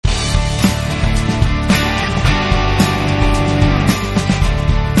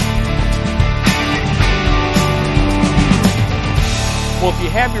Well, if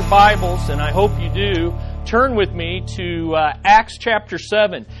you have your Bibles, and I hope you do, turn with me to Acts chapter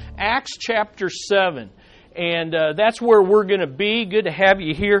 7. Acts chapter 7. And that's where we're going to be. Good to have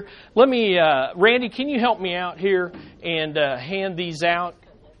you here. Let me, Randy, can you help me out here and hand these out?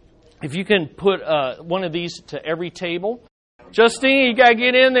 If you can put one of these to every table. Justine, you got to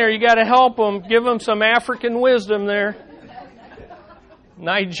get in there. You got to help them. Give them some African wisdom there.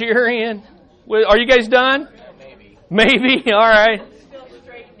 Nigerian. Are you guys done? Maybe. All right.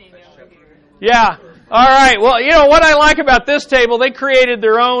 Yeah. All right. Well, you know what I like about this table, they created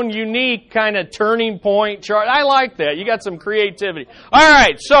their own unique kind of turning point chart. I like that. You got some creativity. All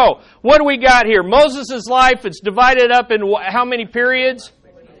right. So, what do we got here? Moses' life, it's divided up in how many periods?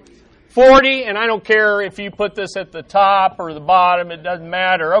 40. And I don't care if you put this at the top or the bottom. It doesn't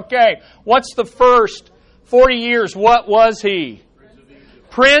matter. Okay. What's the first 40 years? What was he?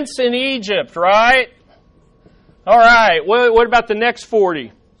 Prince in Egypt, right? All right. What about the next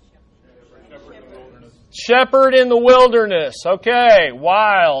 40? Shepherd in the wilderness. Okay.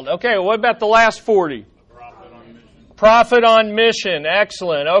 Wild. Okay. What about the last 40? Prophet on mission.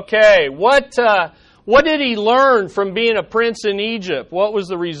 Excellent. Okay. What did he learn from being a prince in Egypt? What was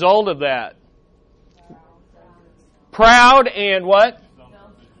the result of that? Proud and what?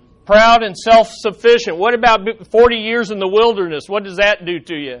 Proud and self-sufficient. What about 40 years in the wilderness? What does that do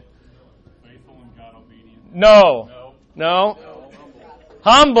to you? Faithful and God obedient. No.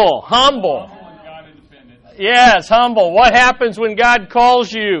 Humble. Yes, humble. What happens when God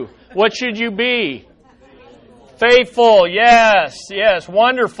calls you? What should you be? Faithful. Yes.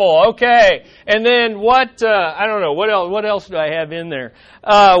 Wonderful. Okay. And then what, I don't know, what else do I have in there?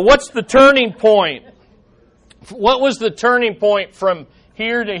 What's the turning point? What was the turning point from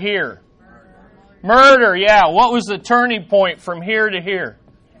here to here? Murder, yeah. What was the turning point from here to here?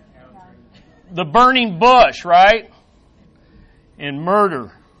 The burning bush, right? And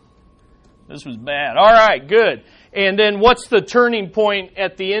murder. This was bad. All right, good. And then what's the turning point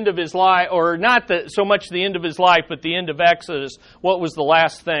at the end of his life, or not so much the end of his life, but the end of Exodus? What was the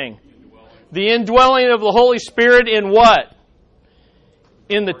last thing? The indwelling of the Holy Spirit in what?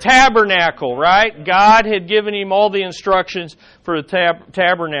 In the tabernacle, right? God had given him all the instructions for the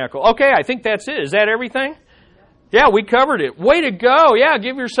tabernacle. Okay, I think that's it. Is that everything? Yeah, we covered it. Way to go. Yeah,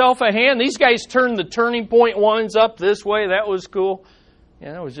 give yourself a hand. These guys turned the turning point ones up this way. That was cool.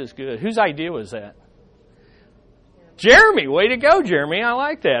 Yeah, that was just good. Whose idea was that? Jeremy. Way to go, Jeremy. I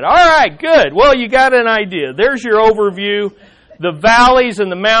like that. All right, good. Well, you got an idea. There's your overview, the valleys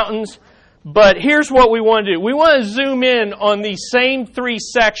and the mountains. But here's what we want to do. We want to zoom in on these same three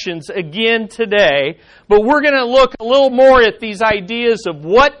sections again today, but we're going to look a little more at these ideas of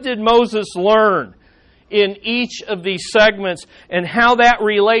what did Moses learn in each of these segments and how that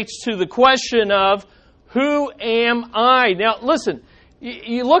relates to the question of who am I? Now, listen,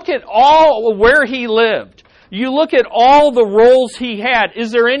 you look at where he lived. You look at all the roles he had.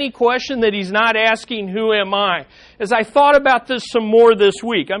 Is there any question that he's not asking, who am I? As I thought about this some more this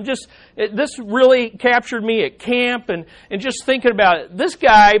week, this really captured me at camp and just thinking about it. This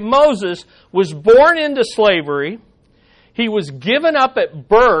guy, Moses, was born into slavery. He was given up at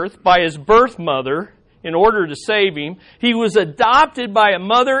birth by his birth mother in order to save him. He was adopted by a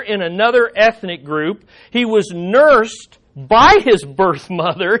mother in another ethnic group. He was nursed by his birth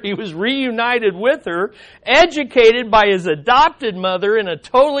mother. He was reunited with her, educated by his adopted mother in a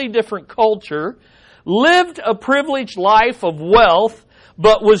totally different culture, lived a privileged life of wealth,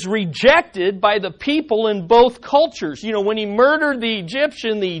 but was rejected by the people in both cultures. You know, when he murdered the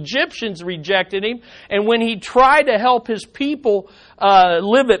Egyptians rejected him, and when he tried to help his people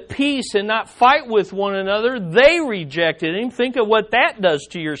live at peace and not fight with one another, they rejected him. Think of what that does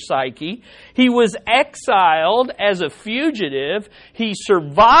to your psyche. He was exiled as a fugitive. He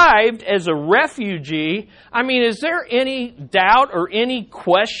survived as a refugee. I mean, is there any doubt or any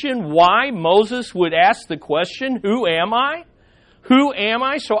question why Moses would ask the question, who am I? Who am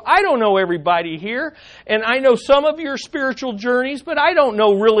I? So I don't know everybody here, and I know some of your spiritual journeys, but I don't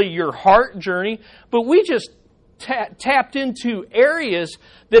know really your heart journey. But we just tapped into areas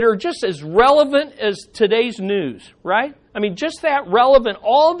that are just as relevant as today's news, right? I mean, just that relevant,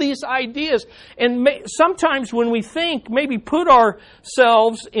 all these ideas. And sometimes when we think, maybe put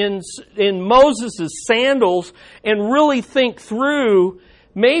ourselves in Moses' sandals and really think through,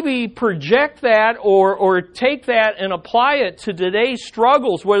 maybe project that or take that and apply it to today's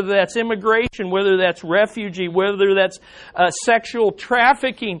struggles, whether that's immigration, whether that's refugee, whether that's sexual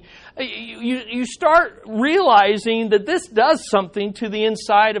trafficking. You start realizing that this does something to the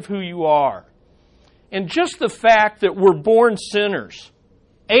inside of who you are. And just the fact that we're born sinners,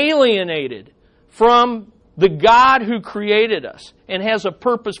 alienated from the God who created us and has a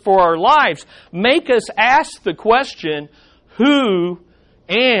purpose for our lives, make us ask the question, who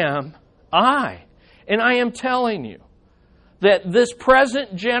am I? And I am telling you that this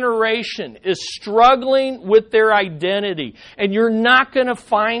present generation is struggling with their identity, and you're not going to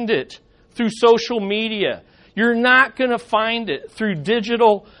find it through social media. You're not going to find it through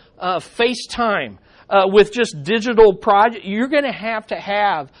digital FaceTime with just digital projects. You're going to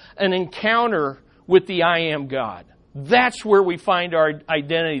have an encounter with the I am God. That's where we find our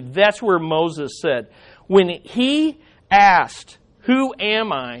identity. That's where Moses said, when he asked, who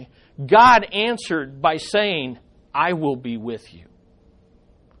am I? God answered by saying, I will be with you.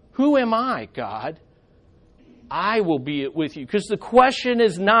 Who am I, God? I will be with you. Because the question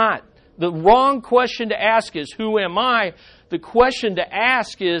is not, the wrong question to ask is, who am I? The question to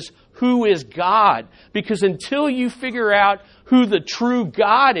ask is, who is God? Because until you figure out who the true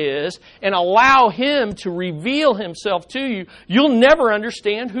God is and allow Him to reveal Himself to you, you'll never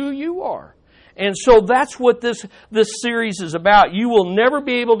understand who you are. And so that's what this series is about. You will never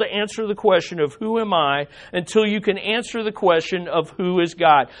be able to answer the question of who am I until you can answer the question of who is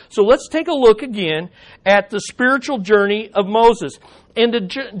God. So let's take a look again at the spiritual journey of Moses. And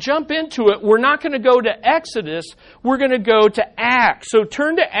to jump into it, we're not going to go to Exodus, we're going to go to Acts. So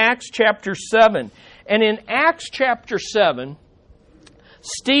turn to Acts chapter 7. And in Acts chapter 7,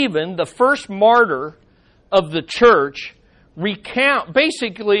 Stephen, the first martyr of the church,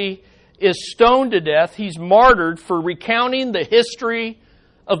 basically is stoned to death. He's martyred for recounting the history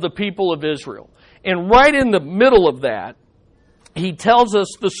of the people of Israel. And right in the middle of that, he tells us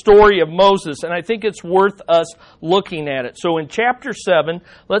the story of Moses, and I think it's worth us looking at it. So in chapter 7,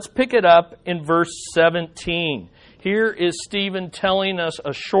 let's pick it up in verse 17. Here is Stephen telling us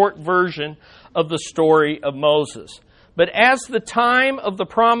a short version of the story of Moses. But as the time of the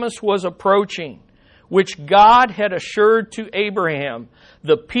promise was approaching, which God had assured to Abraham,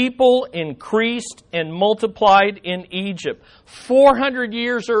 the people increased and multiplied in Egypt. 400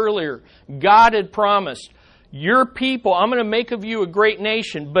 years earlier, God had promised, your people, I'm going to make of you a great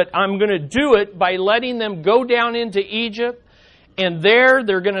nation, but I'm going to do it by letting them go down into Egypt, and there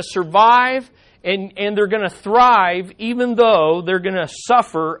they're going to survive and they're going to thrive, even though they're going to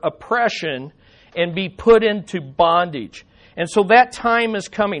suffer oppression and be put into bondage. And so that time is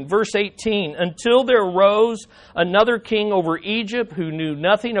coming. Verse 18, until there arose another king over Egypt who knew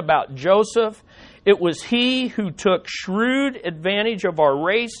nothing about Joseph. It was he who took shrewd advantage of our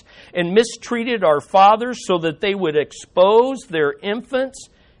race and mistreated our fathers so that they would expose their infants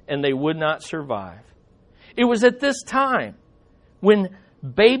and they would not survive. It was at this time when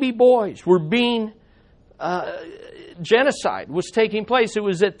baby boys were being genocide was taking place. It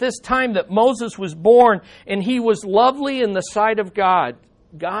was at this time that Moses was born, and he was lovely in the sight of God.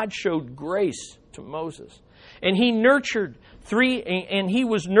 God showed grace to Moses. And he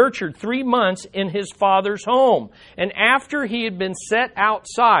was nurtured 3 months in his father's home. And after he had been set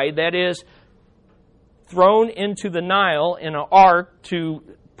outside, that is, thrown into the Nile in an ark to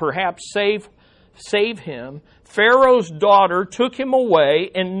perhaps save him, Pharaoh's daughter took him away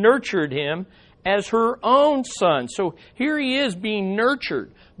and nurtured him as her own son. So here he is being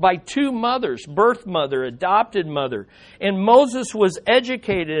nurtured by two mothers, birth mother, adopted mother. And Moses was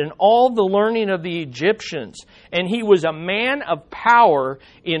educated in all the learning of the Egyptians. And he was a man of power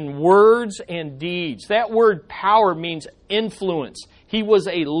in words and deeds. That word power means influence. He was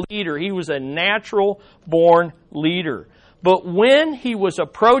a leader. He was a natural-born leader. But when he was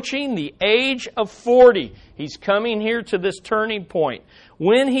approaching the age of 40, he's coming here to this turning point.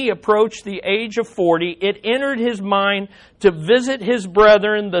 When he approached the age of 40, it entered his mind to visit his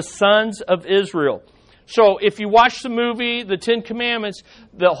brethren, the sons of Israel. So if you watch the movie, The Ten Commandments,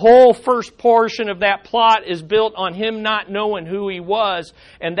 the whole first portion of that plot is built on him not knowing who he was,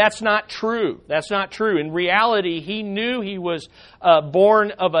 and that's not true. That's not true. In reality, he knew he was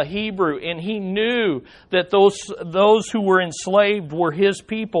born of a Hebrew, and he knew that those who were enslaved were his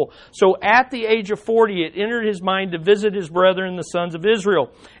people. So at the age of 40, it entered his mind to visit his brethren, the sons of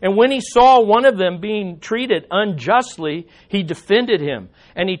Israel. And when he saw one of them being treated unjustly, he defended him,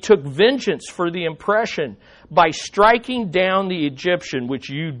 and he took vengeance for the oppression by striking down the Egyptian, which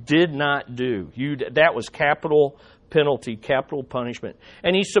you did not do. That was capital penalty, capital punishment.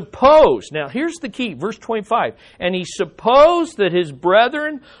 And he supposed, now here's the key, verse 25, and he supposed that his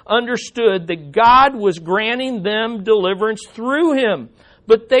brethren understood that God was granting them deliverance through him,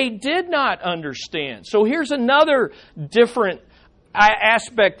 but they did not understand. So here's another different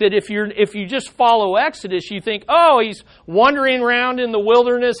aspect that if you just follow Exodus, you think, oh, he's wandering around in the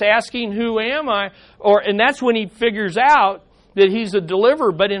wilderness asking, who am I? And that's when he figures out that he's a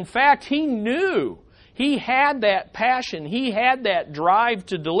deliverer. But in fact, he knew He had that passion. He had that drive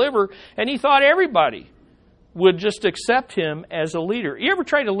to deliver, and he thought everybody would just accept him as a leader. You ever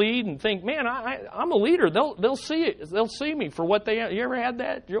try to lead and think, man, I'm a leader. They'll see it. They'll see me for what they are. You ever had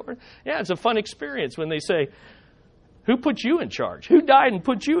that? Yeah, it's a fun experience when they say, who put you in charge? Who died and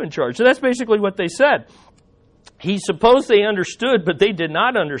put you in charge? So that's basically what they said. He supposed they understood, but they did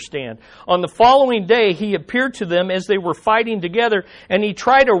not understand. On the following day, he appeared to them as they were fighting together, and he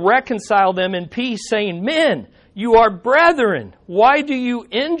tried to reconcile them in peace, saying, men, you are brethren. Why do you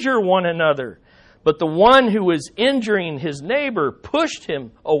injure one another? But the one who was injuring his neighbor pushed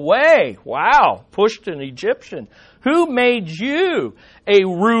him away. Wow, pushed an Egyptian. Who made you a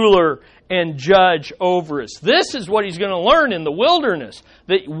ruler and judge over us? This is what he's going to learn in the wilderness,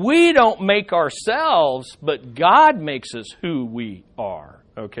 that we don't make ourselves, but God makes us who we are.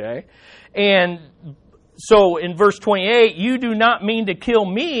 Okay? And so in verse 28, you do not mean to kill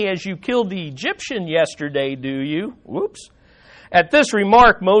me as you killed the Egyptian yesterday, do you? Whoops. At this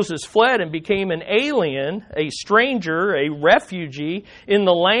remark, Moses fled and became an alien, a stranger, a refugee in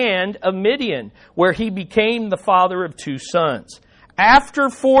the land of Midian, where he became the father of 2 sons. After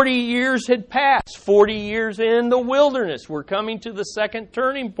 40 years had passed, 40 years in the wilderness, we're coming to the second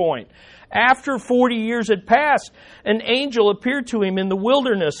turning point. After 40 years had passed, an angel appeared to him in the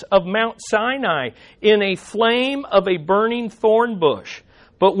wilderness of Mount Sinai in a flame of a burning thorn bush.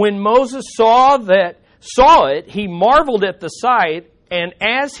 But when Moses saw it, he marveled at the sight, and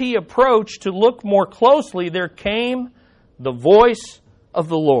as he approached to look more closely, there came the voice of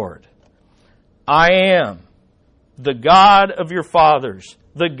the Lord. I am the God of your fathers,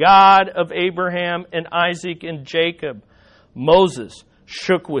 the God of Abraham and Isaac and Jacob. Moses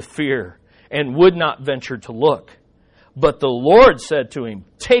shook with fear and would not venture to look. But the Lord said to him,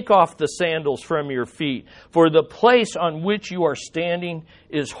 take off the sandals from your feet, for the place on which you are standing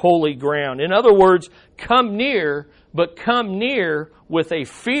is holy ground. In other words, come near, but come near with a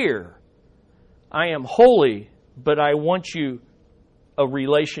fear. I am holy, but I want a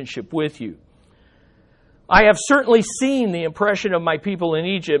relationship with you. I have certainly seen the oppression of my people in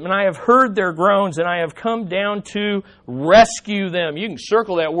Egypt, and I have heard their groans, and I have come down to rescue them. You can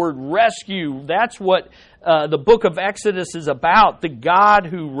circle that word rescue. That's what the book of Exodus is about, the God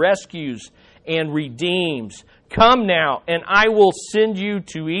who rescues and redeems. Come now, and I will send you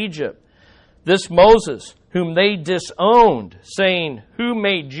to Egypt. This Moses, whom they disowned, saying, who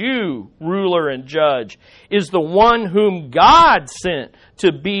made you ruler and judge, is the one whom God sent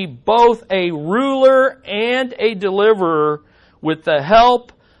to be both a ruler and a deliverer, with the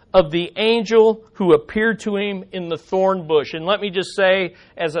help of the angel who appeared to him in the thorn bush. And let me just say,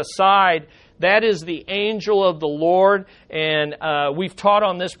 as a side, that is the angel of the Lord, and we've taught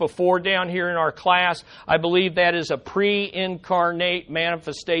on this before down here in our class. I believe that is a pre-incarnate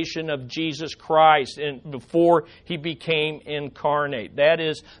manifestation of Jesus Christ and before he became incarnate. That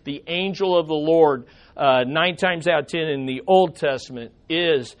is the angel of the Lord. 9 times out of 10 in the Old Testament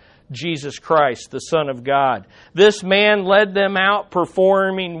is Jesus Christ, the Son of God. This man led them out,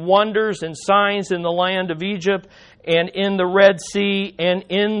 performing wonders and signs in the land of Egypt and in the Red Sea and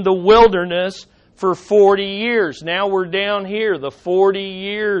in the wilderness for 40 years. Now we're down here, the 40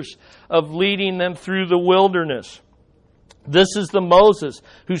 years of leading them through the wilderness. This is the Moses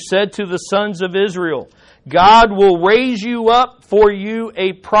who said to the sons of Israel, God will raise you up for you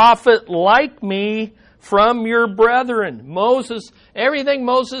a prophet like me from your brethren. Moses, everything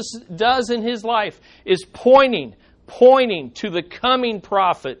Moses does in his life is pointing to the coming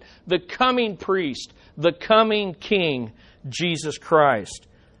prophet, the coming priest, the coming king, Jesus Christ,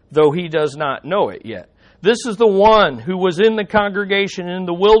 though he does not know it yet. This is the one who was in the congregation in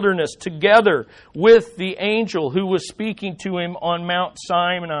the wilderness together with the angel who was speaking to him on Mount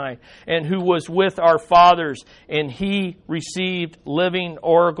Sinai and who was with our fathers, and he received living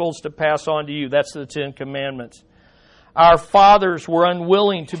oracles to pass on to you. That's the 10 Commandments. Our fathers were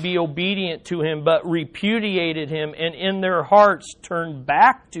unwilling to be obedient to him, but repudiated him, and in their hearts turned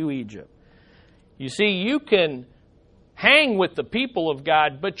back to Egypt. You see, you can hang with the people of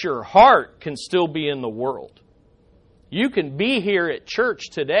God, but your heart can still be in the world. You can be here at church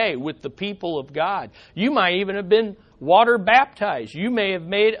today with the people of God. You might even have been water baptized. You may have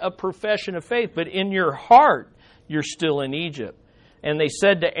made a profession of faith, but in your heart, you're still in Egypt. And they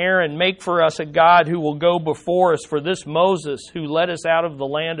said to Aaron, make for us a God who will go before us, for this Moses who led us out of the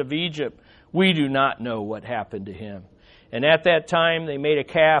land of Egypt, we do not know what happened to him. And at that time they made a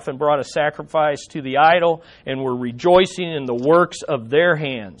calf and brought a sacrifice to the idol and were rejoicing in the works of their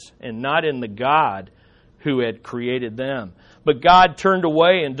hands and not in the God who had created them. But God turned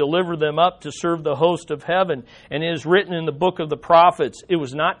away and delivered them up to serve the host of heaven. And it is written in the book of the prophets, it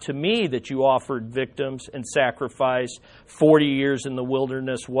was not to me that you offered victims and sacrificed 40 years in the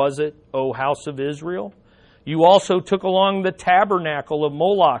wilderness, was it, O house of Israel? You also took along the tabernacle of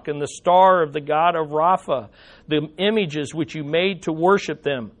Moloch and the star of the god of Rapha, the images which you made to worship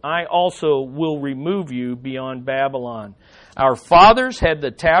them. I also will remove you beyond Babylon. Our fathers had the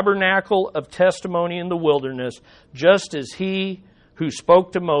tabernacle of testimony in the wilderness, just as he who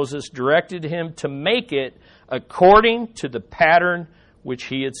spoke to Moses directed him to make it according to the pattern which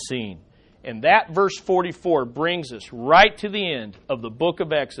he had seen. And that verse 44 brings us right to the end of the book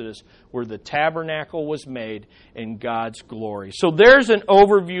of Exodus, where the tabernacle was made in God's glory. So there's an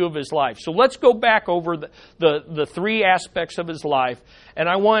overview of his life. So let's go back over the three aspects of his life. And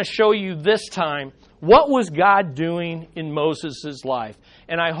I want to show you this time, what was God doing in Moses' life?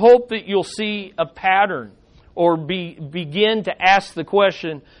 And I hope that you'll see a pattern or begin to ask the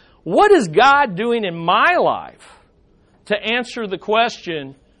question, what is God doing in my life? To answer the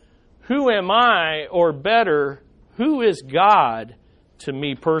question, who am I, or better, who is God to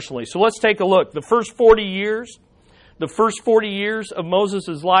me personally? So let's take a look. The first 40 years of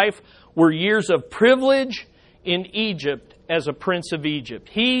Moses' life were years of privilege in Egypt as a prince of Egypt.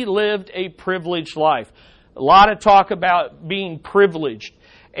 He lived a privileged life. A lot of talk about being privileged.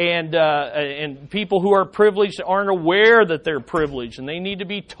 And people who are privileged aren't aware that they're privileged, and they need to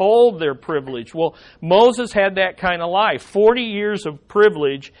be told they're privileged. Well, Moses had that kind of life, 40 years of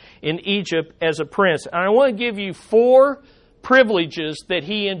privilege in Egypt as a prince. And I want to give you 4 privileges that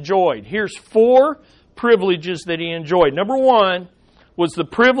he enjoyed. Here's 4 privileges that he enjoyed. Number 1 was the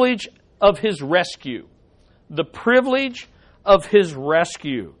privilege of his rescue. The privilege of his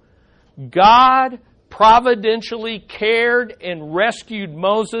rescue. God providentially cared and rescued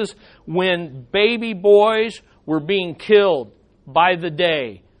Moses when baby boys were being killed by the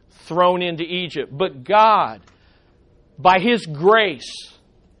day, thrown into Egypt. But God, by His grace,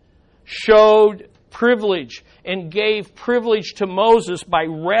 showed privilege and gave privilege to Moses by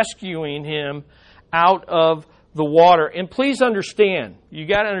rescuing him out of the water. And please understand, you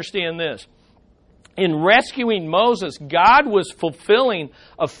got to understand this. In rescuing Moses, God was fulfilling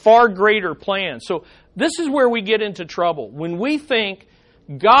a far greater plan. So this is where we get into trouble. When we think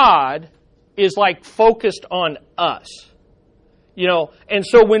God is like focused on us. And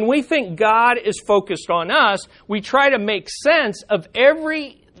so when we think God is focused on us, we try to make sense of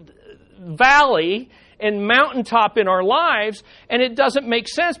every valley and mountaintop in our lives, and it doesn't make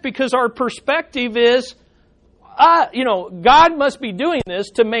sense because our perspective is, God must be doing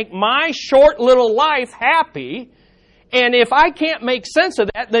this to make my short little life happy. And if I can't make sense of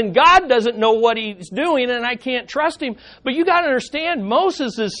that, then God doesn't know what He's doing and I can't trust Him. But you got to understand,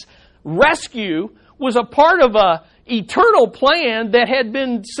 Moses' rescue was a part of a eternal plan that had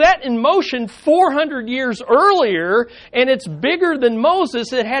been set in motion 400 years earlier, and it's bigger than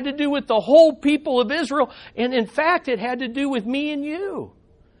Moses. It had to do with the whole people of Israel. And in fact, it had to do with me and you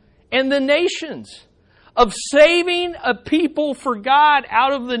and the nations, of saving a people for God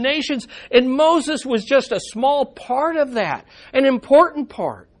out of the nations. And Moses was just a small part of that, an important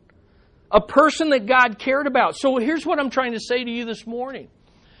part, a person that God cared about. So here's what I'm trying to say to you this morning.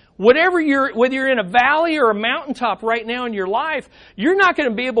 Whether you're in a valley or a mountaintop right now in your life, you're not going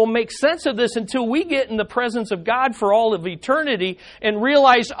to be able to make sense of this until we get in the presence of God for all of eternity and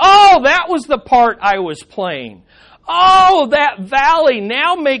realize, that was the part I was playing. That valley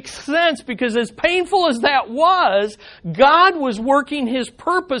now makes sense, because as painful as that was, God was working His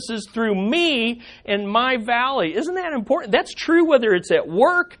purposes through me and my valley. Isn't that important? That's true whether it's at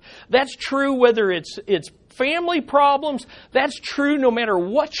work. That's true whether it's family problems. That's true no matter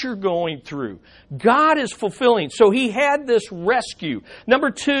what you're going through. God is fulfilling. So He had this rescue. Number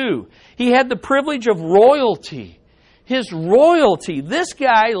 2, He had the privilege of royalty. His royalty. This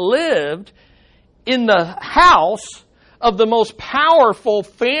guy lived in the house of the most powerful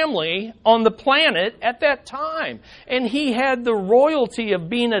family on the planet at that time. And he had the royalty of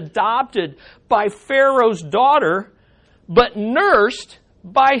being adopted by Pharaoh's daughter, but nursed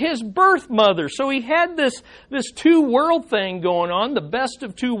by his birth mother. So he had this two-world thing going on, the best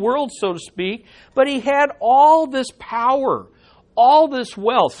of two worlds, so to speak, but he had all this power, all this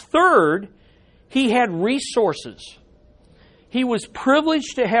wealth. Third, he had resources. He was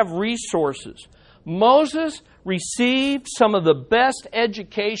privileged to have resources. Moses received some of the best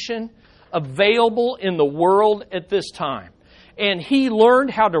education available in the world at this time. And he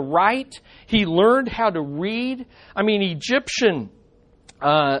learned how to write. He learned how to read. I mean, Egyptian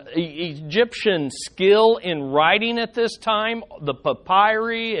skill in writing at this time, the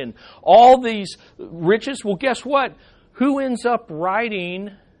papyri and all these riches. Well, guess what? Who ends up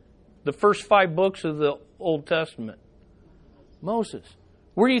writing the first 5 books of the Old Testament? Moses.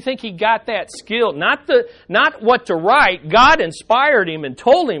 Where do you think he got that skill? Not what to write. God inspired him and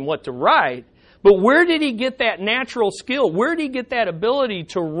told him what to write. But where did he get that natural skill? Where did he get that ability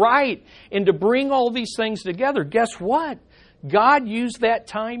to write and to bring all these things together? Guess what? God used that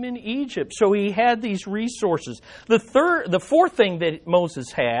time in Egypt. So he had these resources. The fourth thing that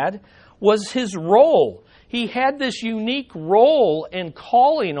Moses had was his role. He had this unique role and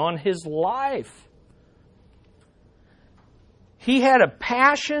calling on his life. He had a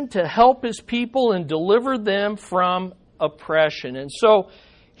passion to help his people and deliver them from oppression. And so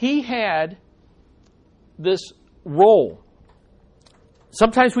he had this role.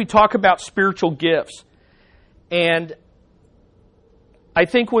 Sometimes we talk about spiritual gifts. And I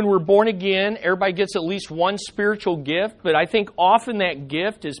think when we're born again, everybody gets at least one spiritual gift, but I think often that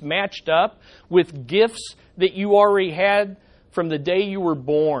gift is matched up with gifts that you already had from the day you were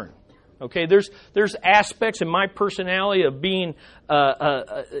born. Okay, there's aspects in my personality of being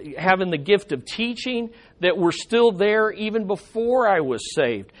having the gift of teaching that were still there even before I was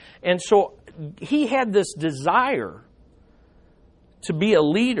saved. And so he had this desire to be a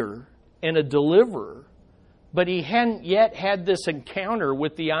leader and a deliverer, but he hadn't yet had this encounter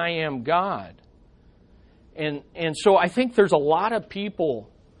with the I am God. And so I think there's a lot of people,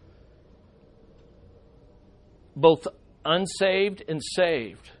 both unsaved and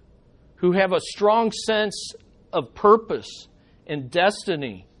saved, who have a strong sense of purpose and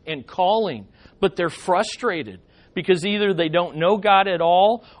destiny and calling, but they're frustrated because either they don't know God at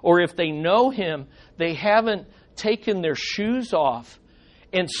all, or if they know Him, they haven't taken their shoes off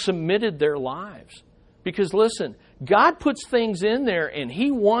and submitted their lives. Because listen, God puts things in there and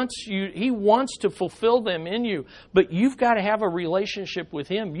He wants to fulfill them in you, but you've got to have a relationship with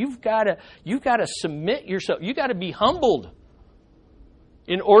Him. You've got to submit yourself. You've got to be humbled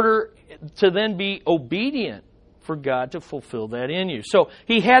in order to then be obedient for God to fulfill that in you. So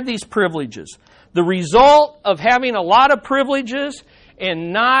he had these privileges. The result of having a lot of privileges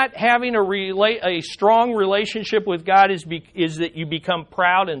and not having a strong relationship with God is that you become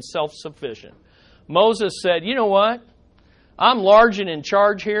proud and self-sufficient. Moses said, you know what? I'm large and in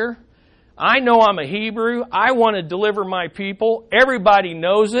charge here. I know I'm a Hebrew. I want to deliver my people. Everybody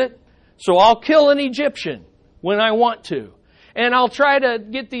knows it. So I'll kill an Egyptian when I want to. And I'll try to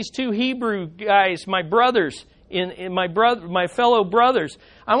get these 2 Hebrew guys, my brothers, my fellow brothers.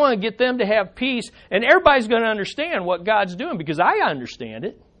 I want to get them to have peace. And everybody's going to understand what God's doing because I understand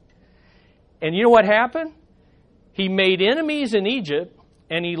it. And you know what happened? He made enemies in Egypt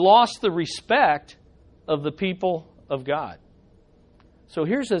and he lost the respect of the people of God. So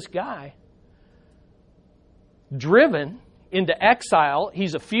here's this guy driven into exile.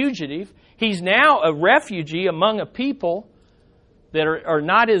 He's a fugitive. He's now a refugee among a people that are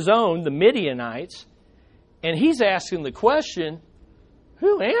not his own, the Midianites. And he's asking the question,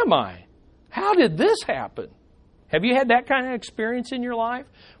 who am I? How did this happen? Have you had that kind of experience in your life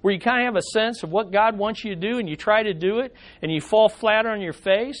where you kind of have a sense of what God wants you to do and you try to do it and you fall flat on your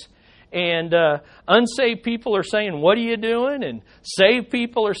face? And unsaved people are saying, what are you doing? And saved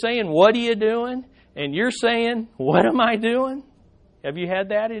people are saying, what are you doing? And you're saying, what am I doing? Have you had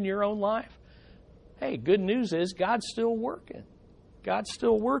that in your own life? Hey, good news is God's still working. God's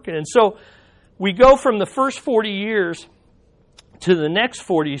still working. And so we go from the first 40 years to the next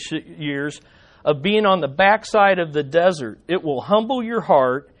 40 years of being on the backside of the desert. It will humble your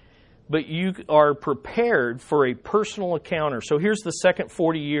heart, but you are prepared for a personal encounter. So here's the second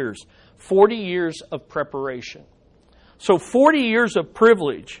 40 years. 40 years of preparation. So 40 years of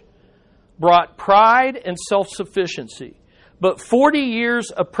privilege brought pride and self-sufficiency. But 40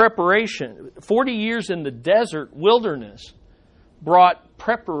 years of preparation, 40 years in the desert wilderness, brought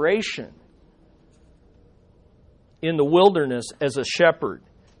preparation in the wilderness as a shepherd.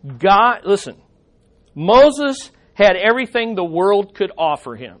 God, listen, Moses had everything the world could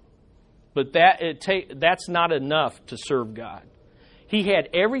offer him, but that's not enough to serve God. He had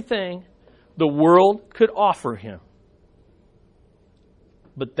everything the world could offer him,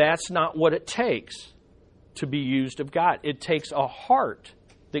 but that's not what it takes to be used of God. It takes a heart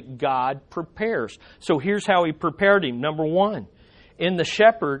that God prepares. So here's how He prepared him. Number one, as a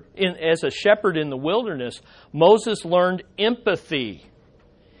shepherd in the wilderness, Moses learned empathy.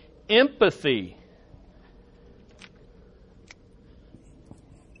 Empathy.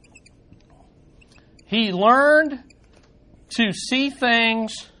 He learned to see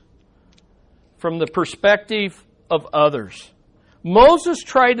things from the perspective of others. Moses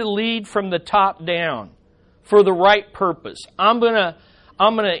tried to lead from the top down for the right purpose. I'm going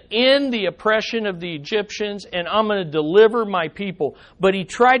I'm going to end the oppression of the Egyptians, and I'm going to deliver my people. But he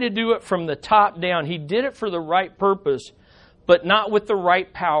tried to do it from the top down. He did it for the right purpose, but not with the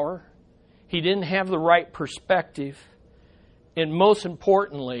right power. He didn't have the right perspective. And most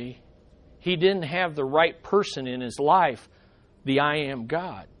importantly, he didn't have the right person in his life, the I am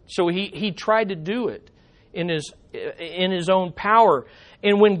God. So he tried to do it in his own power.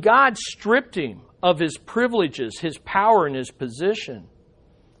 And when God stripped him of his privileges, his power, and his position,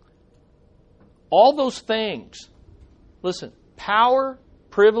 all those things, listen, power,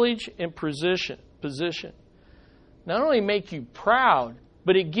 privilege, and position, not only make you proud,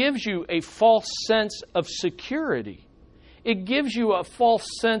 but it gives you a false sense of security. It gives you a false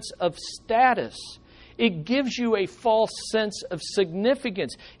sense of status. It gives you a false sense of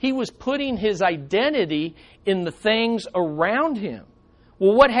significance. He was putting his identity in the things around him.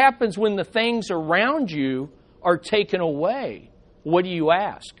 Well, what happens when the things around you are taken away? What do you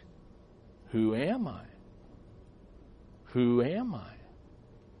ask? Who am I? Who am I?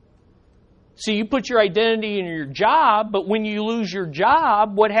 See, you put your identity in your job, but when you lose your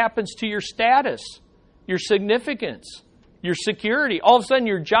job, what happens to your status, your significance, your security? All of a sudden,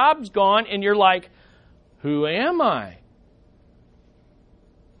 your job's gone, and you're like, who am I?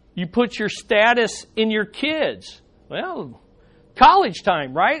 You put your status in your kids. Well, college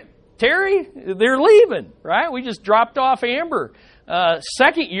time, right? Terry, they're leaving, right? We just dropped off Amber.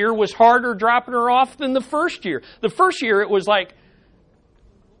 Second year was harder dropping her off than the first year. The first year, it was like,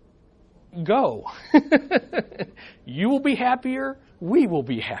 go. You will be happier. We will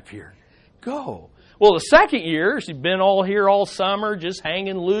be happier. Go. Well, the second year, she's been all here all summer, just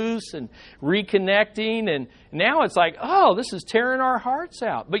hanging loose and reconnecting. And now it's like, oh, this is tearing our hearts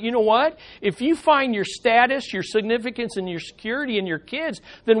out. But you know what? If you find your status, your significance, and your security in your kids,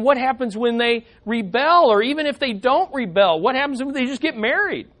 then what happens when they rebel? Or even if they don't rebel, what happens when they just get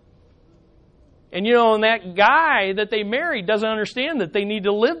married? And you know, and that guy that they married doesn't understand that they need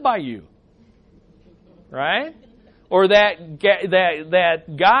to live by you. Right? Or that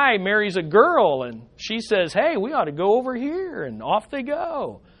guy marries a girl and she says, hey, we ought to go over here, and off they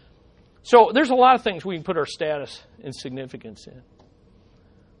go. So there's a lot of things we can put our status and significance in.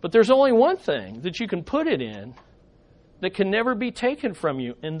 But there's only one thing that you can put it in that can never be taken from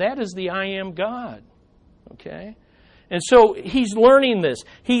you, and that is the I am God. Okay? And so he's learning this.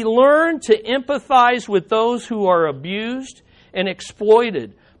 He learned to empathize with those who are abused and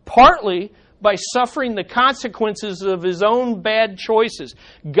exploited, partly by suffering the consequences of his own bad choices.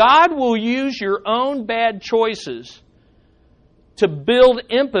 God will use your own bad choices to build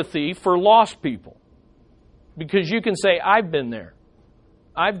empathy for lost people. Because you can say, I've been there.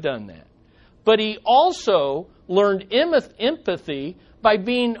 I've done that. But he also learned empathy by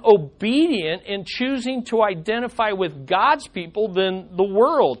being obedient and choosing to identify with God's people than the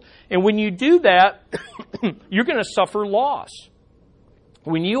world. And when you do that, you're going to suffer loss.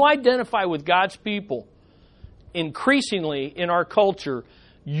 When you identify with God's people, increasingly in our culture,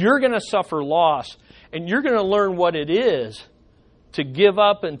 you're going to suffer loss, and you're going to learn what it is to give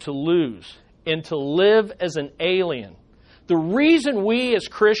up and to lose and to live as an alien. The reason we as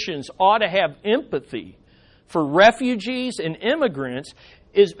Christians ought to have empathy for refugees and immigrants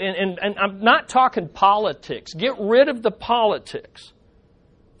is, and I'm not talking politics. Get rid of the politics.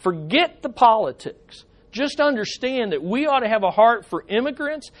 Forget the politics. Just understand that we ought to have a heart for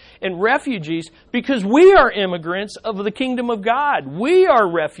immigrants and refugees because we are immigrants of the kingdom of God. We are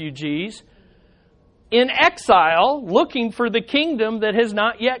refugees in exile looking for the kingdom that has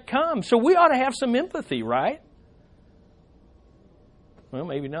not yet come. So we ought to have some empathy, right? Well,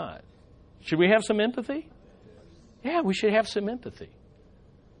 maybe not. Should we have some empathy? Yeah, we should have some empathy.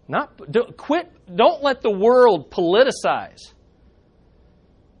 Don't let the world politicize.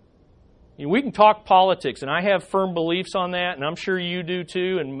 We can talk politics, and I have firm beliefs on that, and I'm sure you do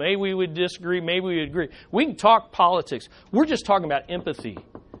too, and maybe we would disagree, maybe we would agree. We can talk politics. We're just talking about empathy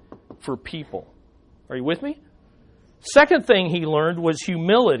for people. Are you with me? Second thing he learned was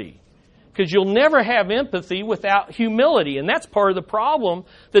humility, because you'll never have empathy without humility, and that's part of the problem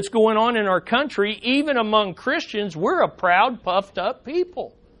that's going on in our country. Even among Christians, we're a proud, puffed up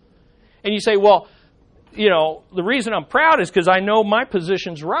people. And you say, well, you know, the reason I'm proud is because I know my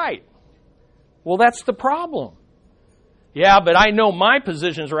position's right. Well, that's the problem. Yeah, but I know my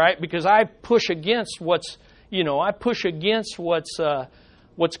position's right because I push against what's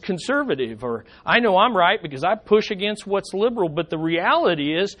conservative, or I know I'm right because I push against what's liberal. But the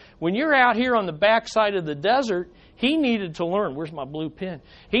reality is, when you're out here on the backside of the desert, he needed to learn. Where's my blue pen?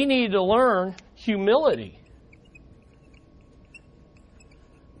 He needed to learn humility.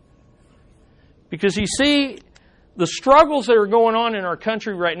 Because you see, the struggles that are going on in our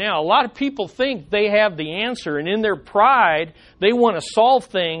country right now, a lot of people think they have the answer, and in their pride, they want to solve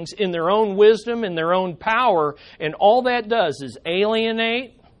things in their own wisdom and their own power, and all that does is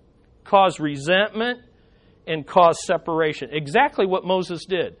alienate, cause resentment, and cause separation. Exactly what Moses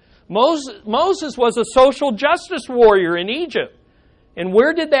did. Moses was a social justice warrior in Egypt. And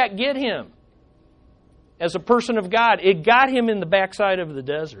where did that get him? As a person of God, it got him in the backside of the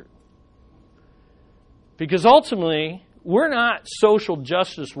desert. Because ultimately, we're not social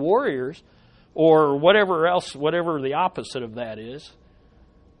justice warriors or whatever else, whatever the opposite of that is.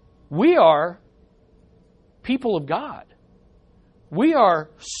 We are people of God. We are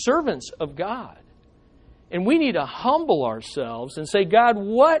servants of God. And we need to humble ourselves and say, God,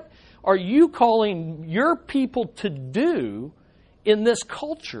 what are you calling your people to do in this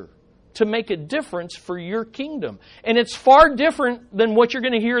culture to make a difference for your kingdom? And it's far different than what you're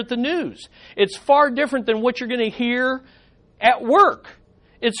going to hear at the news. It's far different than what you're going to hear at work.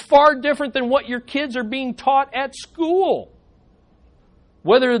 It's far different than what your kids are being taught at school.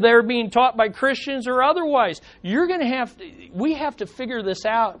 Whether they're being taught by Christians or otherwise, we have to figure this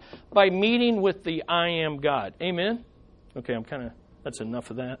out by meeting with the I am God. Amen? Okay, that's enough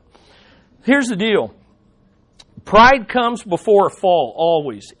of that. Here's the deal. Pride comes before a fall,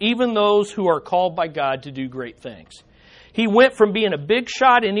 always, even those who are called by God to do great things. He went from being a big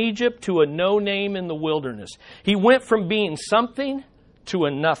shot in Egypt to a no-name in the wilderness. He went from being something to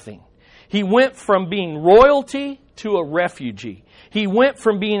a nothing. He went from being royalty to a refugee. He went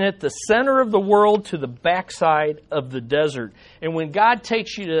from being at the center of the world to the backside of the desert. And when God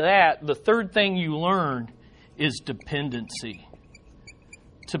takes you to that, the third thing you learn is dependency.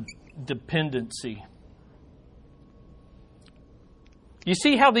 Dependency. You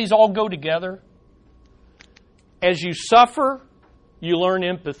see how these all go together? As you suffer, you learn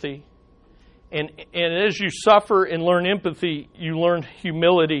empathy. And as you suffer and learn empathy, you learn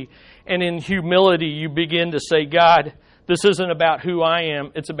humility. And in humility, you begin to say, God, this isn't about who I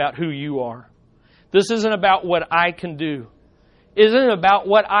am, it's about who you are. This isn't about what I can do. It isn't about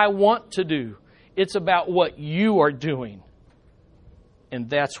what I want to do. It's about what you are doing. And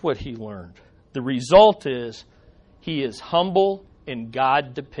that's what he learned. The result is he is humble and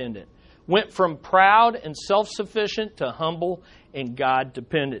God-dependent. Went from proud and self-sufficient to humble and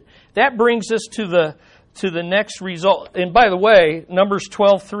God-dependent. That brings us to the next result. And by the way, Numbers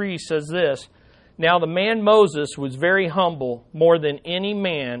 12:3 says this, now the man Moses was very humble, more than any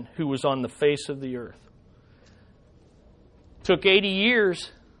man who was on the face of the earth. Took 80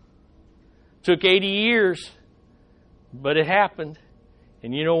 years. Took 80 years. But it happened.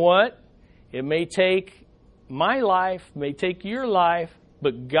 And you know what? It may take my life, may take your life,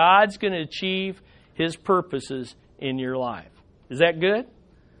 but God's going to achieve His purposes in your life. Is that good?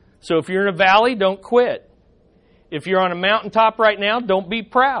 So if you're in a valley, don't quit. If you're on a mountaintop right now, don't be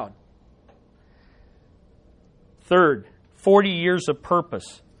proud. Third, 40 years of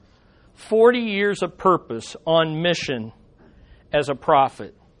purpose. 40 years of purpose on mission as a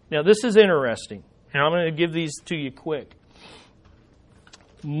prophet. Now this is interesting, and I'm going to give these to you quick.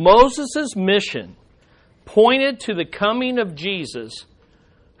 Moses' mission pointed to the coming of Jesus,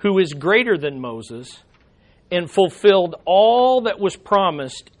 who is greater than Moses, and fulfilled all that was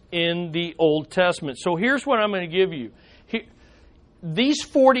promised in the Old Testament. So here's what I'm going to give you. These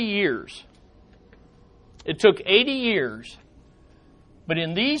 40 years, it took 80 years, but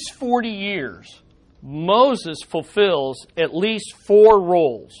in these 40 years, Moses fulfills at least 4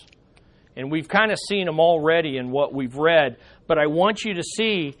 roles. And we've kind of seen them already in what we've read, but I want you to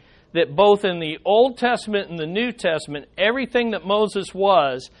see that both in the Old Testament and the New Testament, everything that Moses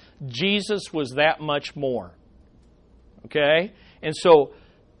was, Jesus was that much more. Okay? And so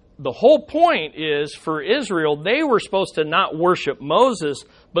the whole point is for Israel, they were supposed to not worship Moses,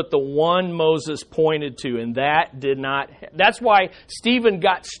 but the one Moses pointed to, and that did not. That's why Stephen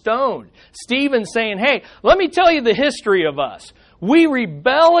got stoned. Stephen saying, hey, let me tell you the history of us. We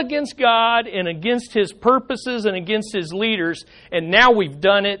rebel against God and against His purposes and against His leaders, and now we've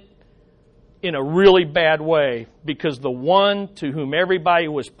done it in a really bad way because the one to whom everybody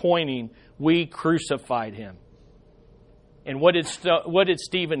was pointing, we crucified Him. And what did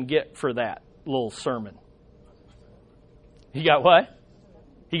Stephen get for that little sermon? He got what?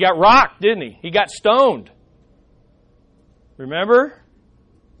 He got rocked, didn't he? He got stoned. Remember?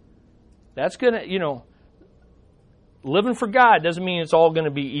 That's going to, living for God doesn't mean it's all going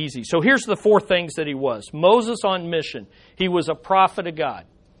to be easy. So here's the 4 things that he was. Moses on mission. He was a prophet of God.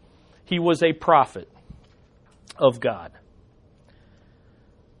 He was a prophet of God.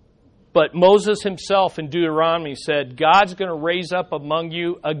 But Moses himself in Deuteronomy said, God's going to raise up among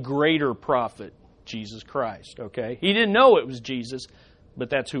you a greater prophet, Jesus Christ, okay? He didn't know it was Jesus, but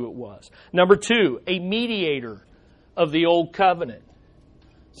that's who it was. Number 2, a mediator of the Old Covenant.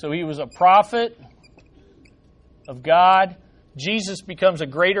 So he was a prophet of God. Jesus becomes a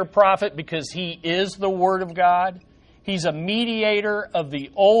greater prophet because he is the Word of God. He's a mediator of the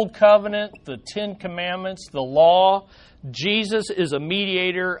Old Covenant, the Ten Commandments, the law. Jesus is a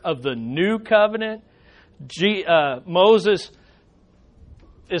mediator of the New Covenant. Moses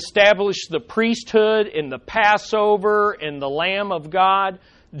established the priesthood and the Passover and the Lamb of God.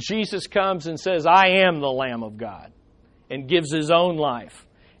 Jesus comes and says, I am the Lamb of God, and gives his own life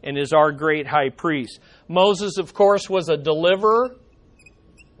and is our great high priest. Moses, of course, was a deliverer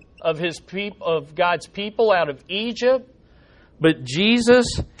of God's people out of Egypt. But Jesus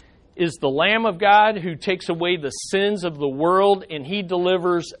is the Lamb of God who takes away the sins of the world, and he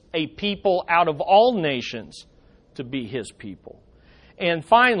delivers a people out of all nations to be his people. And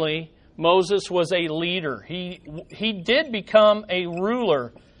finally, Moses was a leader. He did become a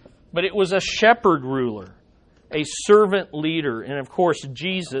ruler, but it was a shepherd ruler, a servant leader. And of course,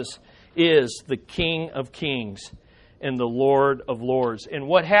 Jesus is the King of Kings and the Lord of Lords. And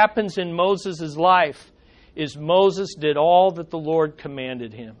what happens in Moses' life is Moses did all that the Lord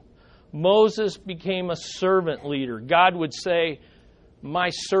commanded him. Moses became a servant leader. God would say, my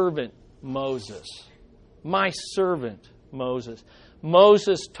servant Moses. My servant Moses.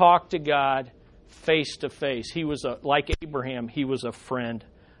 Moses talked to God face to face. He was like Abraham, he was a friend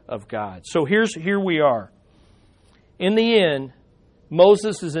of God. So here we are. In the end,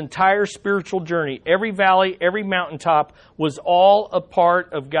 Moses' entire spiritual journey, every valley, every mountaintop, was all a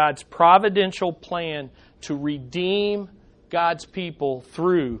part of God's providential plan to redeem God's people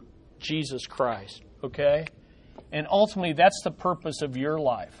through Jesus Christ. Okay? And ultimately, that's the purpose of your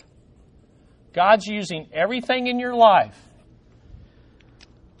life. God's using everything in your life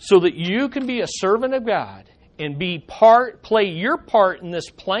so that you can be a servant of God and play your part in this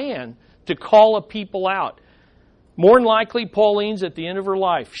plan to call a people out. More than likely, Pauline's at the end of her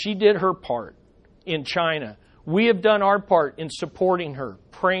life. She did her part in China. We have done our part in supporting her,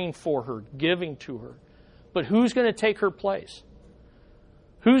 praying for her, giving to her. But who's going to take her place?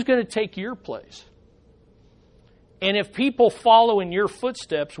 Who's going to take your place? And if people follow in your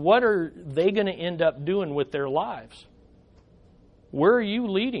footsteps, what are they going to end up doing with their lives? Where are you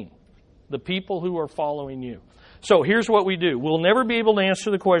leading the people who are following you? So here's what we do. We'll never be able to answer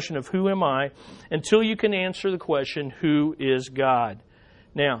the question of who am I until you can answer the question, who is God?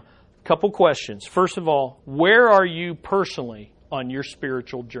 Now, a couple questions. First of all, where are you personally on your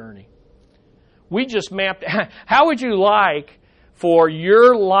spiritual journey? We just mapped. How would you like for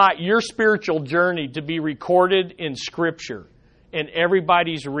your spiritual journey to be recorded in Scripture and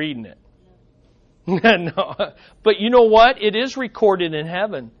everybody's reading it? No. But you know what? It is recorded in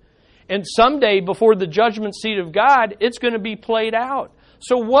heaven. And someday, before the judgment seat of God, it's going to be played out.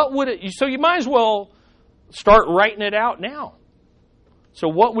 So so you might as well start writing it out now. So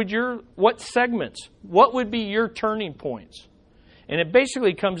what segments? What would be your turning points? And it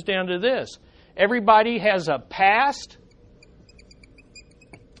basically comes down to this. Everybody has a past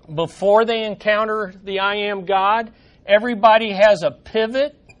before they encounter the I am God. Everybody has a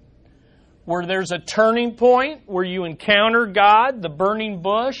pivot where there's a turning point where you encounter God, the burning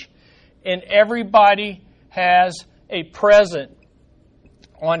bush. And everybody has a present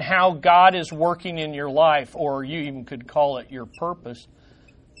on how God is working in your life, or you even could call it your purpose.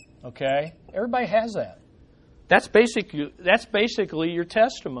 Okay? Everybody has that. That's basically your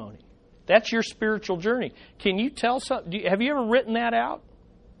testimony. That's your spiritual journey. Can you tell something? Have you ever written that out?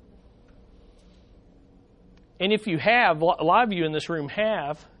 And if you have, a lot of you in this room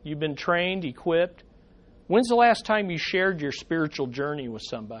have, you've been trained, equipped. When's the last time you shared your spiritual journey with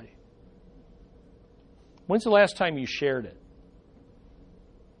somebody? When's the last time you shared it?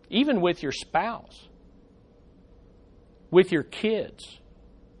 Even with your spouse, with your kids,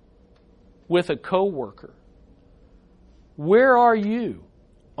 with a coworker. Where are you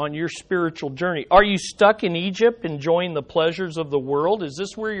on your spiritual journey? Are you stuck in Egypt enjoying the pleasures of the world? Is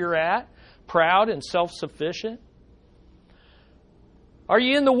this where you're at? Proud and self-sufficient? Are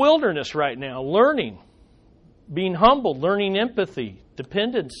you in the wilderness right now, learning, being humbled, learning empathy,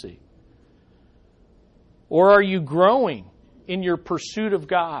 dependency? Or are you growing in your pursuit of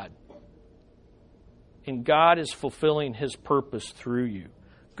God? And God is fulfilling His purpose through you.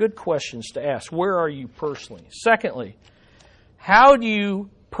 Good questions to ask. Where are you personally? Secondly, how do you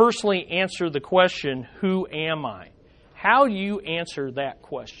personally answer the question, who am I? How do you answer that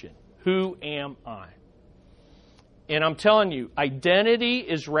question? Who am I? And I'm telling you, identity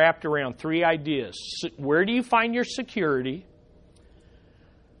is wrapped around three ideas. Where do you find your security?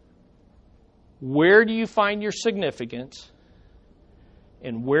 Where do you find your significance?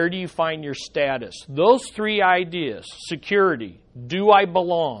 And where do you find your status? Those three ideas, security, do I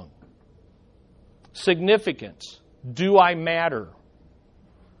belong? Significance, do I matter?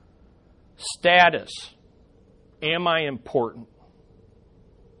 Status, am I important?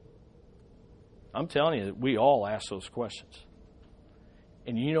 I'm telling you, we all ask those questions.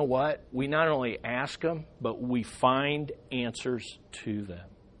 And you know what? We not only ask them, but we find answers to them.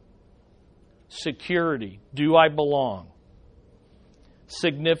 Security, do I belong?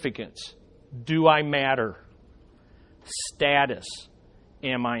 Significance, do I matter? Status,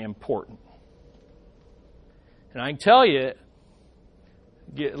 am I important? And I can tell you,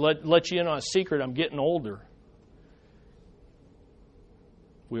 let you in on a secret, I'm getting older.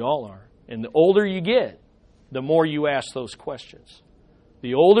 We all are. And the older you get, the more you ask those questions.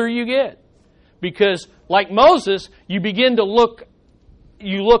 The older you get. Because like Moses, you begin to look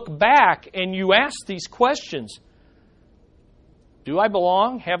back and you ask these questions. Do I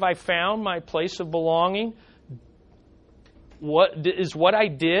belong? Have I found my place of belonging? Is what I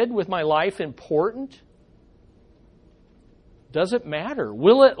did with my life important? Does it matter?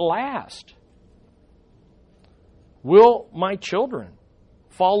 Will it last? Will my children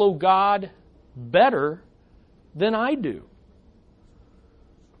follow God better than I do?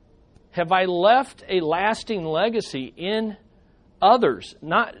 Have I left a lasting legacy in others?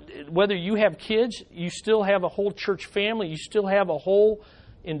 Not whether you have kids, you still have a whole church family, you still have a whole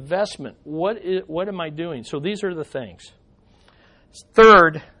investment. What am I doing? So these are the things.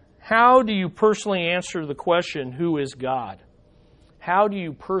 Third, how do you personally answer the question, who is God? How do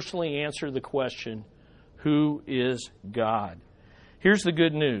you personally answer the question, who is God? Here's the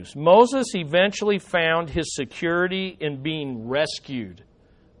good news. Moses eventually found his security in being rescued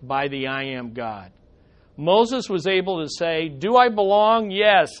by the I am God. Moses was able to say, do I belong?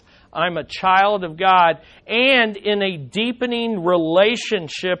 Yes, I'm a child of God. And in a deepening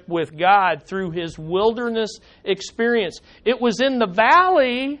relationship with God through his wilderness experience. It was in the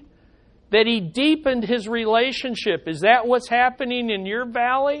valley that he deepened his relationship. Is that what's happening in your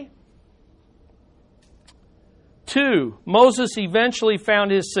valley? 2, Moses eventually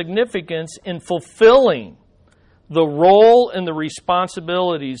found his significance in fulfilling the role and the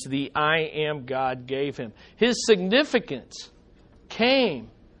responsibilities the I am God gave him. His significance came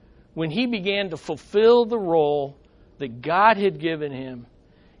when he began to fulfill the role that God had given him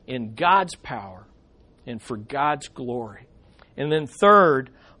in God's power and for God's glory. And then third,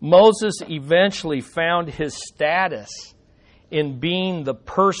 Moses eventually found his status in being the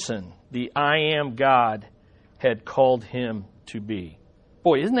person the I am God had called him to be.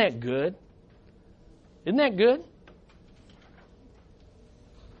 Boy, isn't that good? Isn't that good?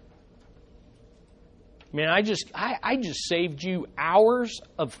 Man, I just saved you hours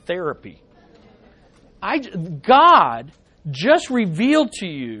of therapy. God just revealed to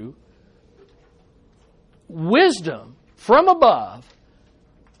you wisdom from above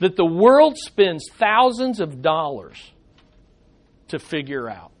that the world spends thousands of dollars to figure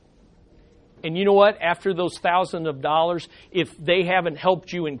out. And you know what? After those thousands of dollars, if they haven't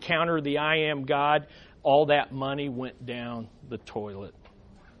helped you encounter the I am God, all that money went down the toilet.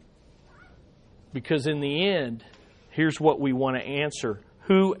 Because in the end, here's what we want to answer.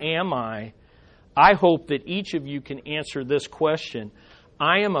 Who am I? I hope that each of you can answer this question.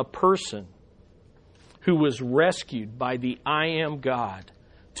 I am a person who was rescued by the I am God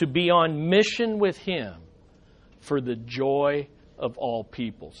to be on mission with Him for the joy of all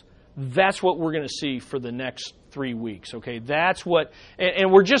peoples. That's what we're going to see for the next 3 weeks, okay? That's what,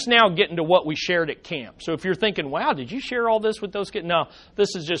 and we're just now getting to what we shared at camp. So if you're thinking, wow, did you share all this with those kids? No,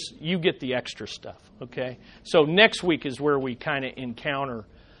 this is just, you get the extra stuff, okay? So next week is where we kind of encounter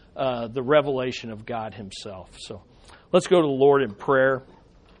the revelation of God Himself. So let's go to the Lord in prayer.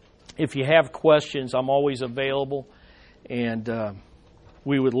 If you have questions, I'm always available, and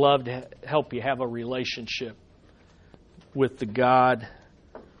we would love to help you have a relationship with the God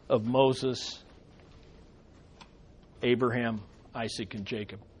of Moses, Abraham, Isaac, and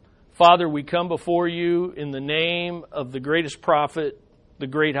Jacob. Father, we come before you in the name of the greatest prophet, the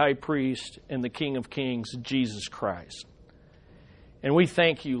great high priest, and the King of Kings, Jesus Christ. And we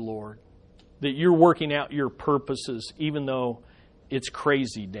thank you, Lord, that you're working out your purposes even though it's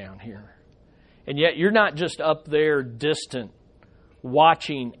crazy down here. And yet you're not just up there distant,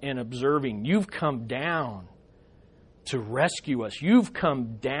 watching and observing. You've come down to rescue us. You've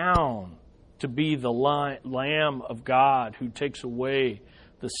come down to be the Lamb of God who takes away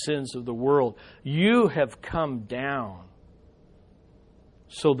the sins of the world. You have come down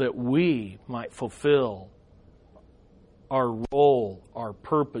so that we might fulfill our role, our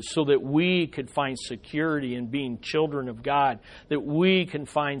purpose, so that we could find security in being children of God, that we can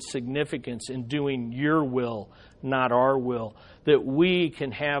find significance in doing your will, not our will, that we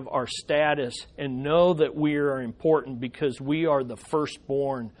can have our status and know that we are important because we are the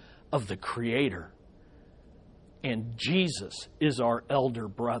firstborn of the Creator. And Jesus is our elder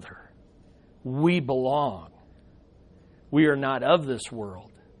brother. We belong. We are not of this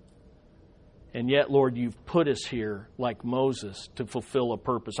world. And yet, Lord, you've put us here like Moses to fulfill a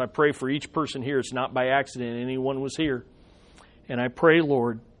purpose. I pray for each person here. It's not by accident anyone was here. And I pray,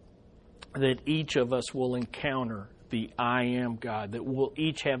 Lord, that each of us will encounter the I am God, that we'll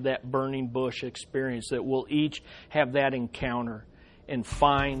each have that burning bush experience, that we'll each have that encounter and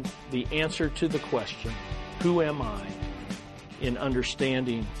find the answer to the question, who am I, in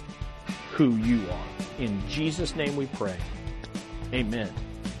understanding who you are. In Jesus' name we pray. Amen.